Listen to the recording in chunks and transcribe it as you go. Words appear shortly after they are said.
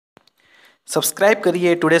Subscribe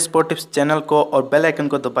करिए today sport tips channel को और बेल आइकन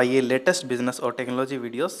को दबाइए लेटेस्ट बिजनेस और टेक्नोलॉजी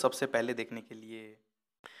वीडियोस सबसे पहले देखने के लिए।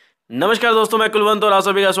 नमस्कार दोस्तों, मैं कुलवंत और आप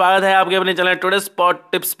सभी का स्वागत है आपके अपने चैनल टुडे स्पॉट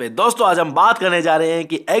टिप्स पे। दोस्तों आज हम बात करने जा रहे हैं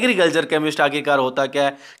कि एग्रीकल्चर केमिस्ट आखिरकार होता क्या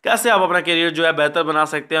है, कैसे आप अपना करियर जो है बेहतर बना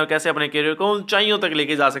सकते हैं और कैसे अपने करियर को ऊंचाइयों तक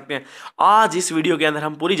लेके जा सकते हैं। आज इस वीडियो के अंदर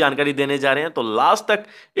हम पूरी जानकारी देने जा रहे हैं, तो लास्ट तक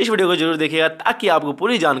इस वीडियो को जरूर देखिएगा ताकि आपको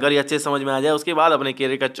पूरी जानकारी अच्छे से समझ में आ जाए। उसके बाद अपने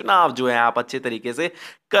करियर का चुनाव जो है आप अच्छे तरीके से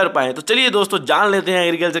कर पाए। तो चलिए दोस्तों जान लेते हैं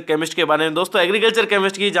एग्रीकल्चर केमिस्ट के बारे में। दोस्तों एग्रीकल्चर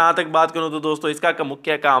केमिस्ट की जहां तक बात करूं तो दोस्तों इसका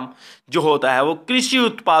मुख्य काम जो होता है वो कृषि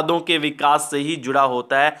उत्पादों के विकास से ही जुड़ा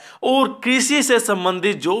होता है और कृषि से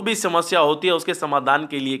संबंधित जो भी समस्या होती है उसके समाधान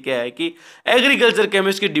के लिए क्या है कि एग्रीकल्चर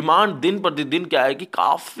केमिस्ट की डिमांड दिन प्रतिदिन क्या है कि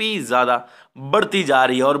काफी ज्यादा बढ़ती जा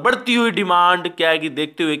रही है। और बढ़ती हुई डिमांड क्या है कि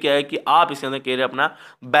देखते हुए क्या है कि आप इसके अंदर करियर अपना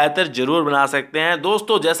बेहतर जरूर बना सकते हैं।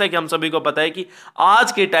 दोस्तों जैसा कि हम सभी को पता है कि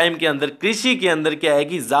आज के टाइम के अंदर कृषि के अंदर क्या है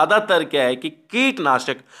कि ज्यादातर क्या है कि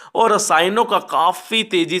कीटनाशक और रसायनों का काफी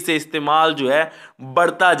तेजी से इस्तेमाल जो है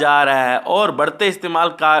बढ़ता जा रहा है। और बढ़ते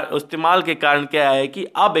इस्तेमाल के कारण क्या है कि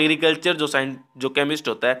अब एग्रीकल्चर जो केमिस्ट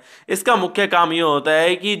होता है इसका मुख्य काम ये होता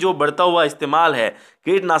है कि जो बढ़ता हुआ इस्तेमाल है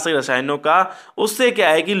कीटनाशक रसायनों का उससे क्या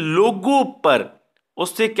है कि लोगों पर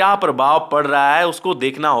उससे क्या प्रभाव पड़ रहा है उसको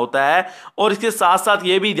देखना होता है। और इसके साथ साथ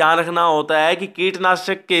ये भी ध्यान रखना होता है कि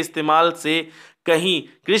कीटनाशक के इस्तेमाल से कहीं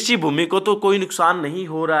कृषि भूमि को तो कोई नुकसान नहीं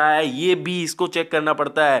हो रहा है, ये भी इसको चेक करना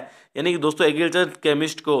पड़ता है, यानी कि दोस्तों एग्रीकल्चर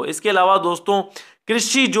केमिस्ट को। इसके अलावा दोस्तों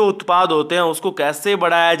कृषि जो उत्पाद होते हैं उसको कैसे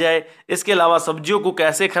बढ़ाया जाए, इसके अलावा सब्जियों को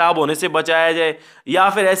कैसे खराब होने से बचाया जाए, या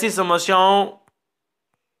फिर ऐसी समस्याओं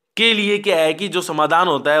के लिए क्या है कि जो समाधान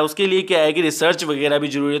होता है उसके लिए क्या है कि रिसर्च वगैरह भी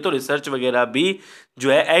जरूरी है। तो रिसर्च वगैरह भी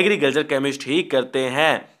जो है एग्रीकल्चर केमिस्ट ही करते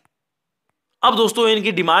हैं। अब दोस्तों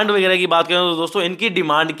इनकी डिमांड वगैरह की बात करें तो दोस्तों इनकी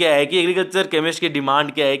डिमांड क्या है कि एग्रीकल्चर केमिस्ट की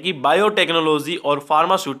डिमांड क्या है कि बायोटेक्नोलॉजी और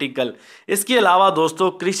फार्मास्यूटिकल, इसके अलावा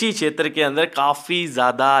दोस्तों कृषि क्षेत्र के अंदर काफ़ी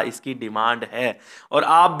ज़्यादा इसकी डिमांड है और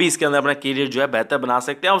आप भी इसके अंदर अपना करियर जो है बेहतर बना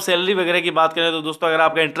सकते हैं। और सैलरी वगैरह की बात करें तो दोस्तों अगर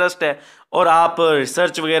आपका इंटरेस्ट है और आप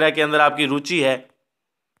रिसर्च वगैरह के अंदर आपकी रुचि है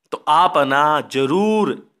तो आप ना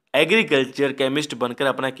जरूर एग्रीकल्चर केमिस्ट बनकर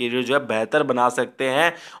अपना करियर जो है बेहतर बना सकते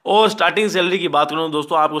हैं। और स्टार्टिंग सैलरी की बात करूं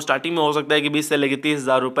दोस्तों आपको स्टार्टिंग में हो सकता है कि 20 से लेकर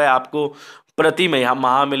 30,000 रुपए आपको प्रति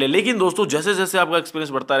माह मिले, लेकिन दोस्तों जैसे जैसे आपका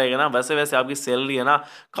एक्सपीरियंस बढ़ता रहेगा ना वैसे वैसे आपकी सैलरी है ना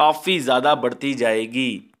काफी ज्यादा बढ़ती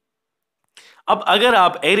जाएगी। अब अगर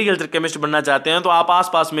आप एग्रीकल्चर केमिस्ट बनना चाहते हैं तो आप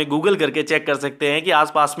आसपास में गूगल करके चेक कर सकते हैं कि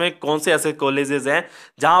आसपास में कौन से ऐसे कॉलेजेस हैं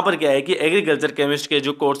जहां पर क्या है कि एग्रीकल्चर केमिस्ट के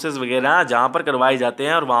जो कोर्सेज वगैरह जहां पर करवाए जाते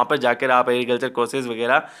हैं, और वहां पर जाकर आप एग्रीकल्चर कोर्सेज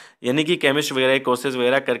वगैरह यानी कि केमिस्ट वगैरह कोर्सेज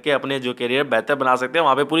वगैरह करके अपने जो करियर बेहतर बना सकते हैं।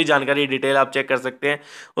 वहां पर पूरी जानकारी डिटेल आप चेक कर सकते हैं।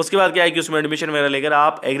 उसके बाद क्या है कि उसमें एडमिशन वगैरह लेकर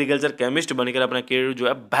आप एग्रीकल्चर केमिस्ट बनकर अपना करियर जो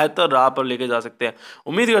है बेहतर राह पर लेकर जा सकते हैं।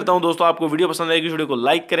 उम्मीद करता हूं दोस्तों आपको वीडियो पसंद आएगी, वीडियो को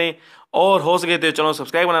लाइक करें और हो सके तो चैनल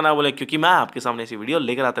सब्सक्राइब बनाना बोले, क्योंकि मैं आपके सामने ऐसी वीडियो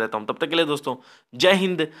लेकर आता रहता हूं। तब तक के लिए दोस्तों जय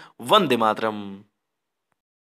हिंद, वंदे मातरम।